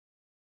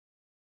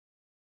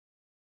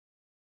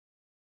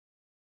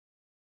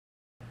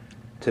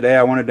Today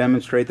I want to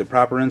demonstrate the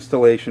proper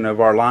installation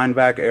of our Line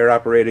Vac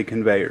air-operated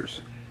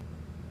conveyors.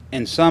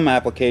 In some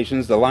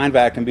applications, the Line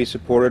Vac can be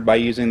supported by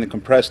using the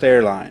compressed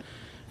air line.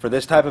 For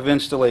this type of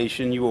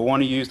installation, you will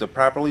want to use the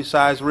properly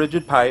sized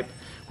rigid pipe,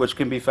 which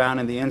can be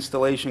found in the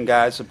installation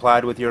guide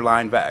supplied with your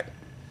Line Vac.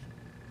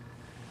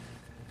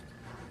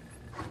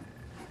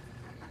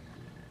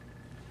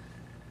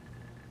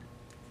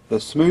 The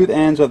smooth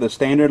ends of the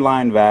standard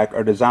Line Vac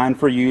are designed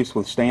for use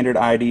with standard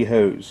ID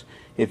hose.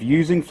 If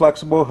using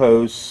flexible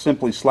hose,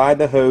 simply slide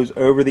the hose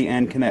over the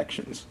end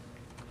connections.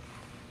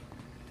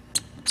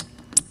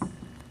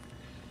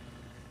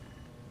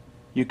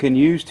 You can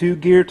use 2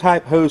 gear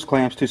type hose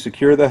clamps to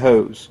secure the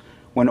hose.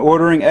 When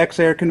ordering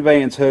EXAIR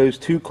conveyance hose,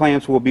 2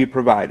 clamps will be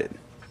provided.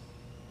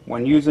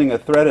 When using a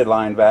threaded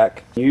Line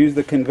Vac, use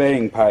the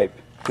conveying pipe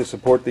to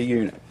support the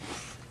unit.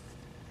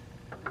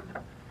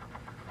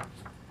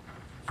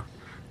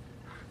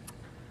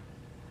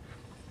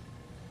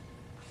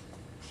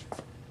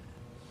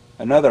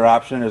 Another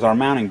option is our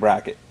mounting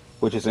bracket,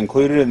 which is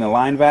included in the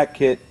Line Vac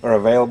kit or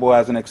available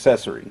as an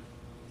accessory.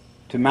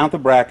 To mount the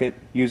bracket,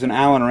 use an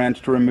Allen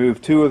wrench to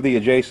remove 2 of the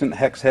adjacent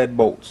hex head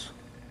bolts.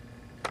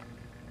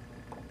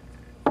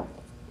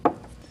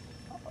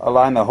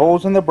 Align the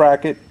holes in the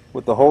bracket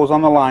with the holes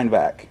on the Line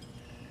Vac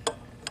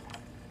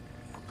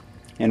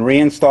and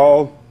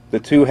reinstall the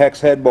 2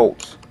 hex head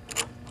bolts.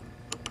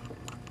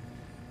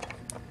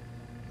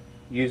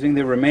 Using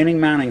the remaining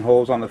mounting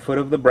holes on the foot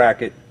of the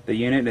bracket, the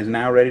unit is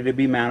now ready to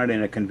be mounted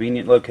in a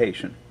convenient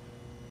location.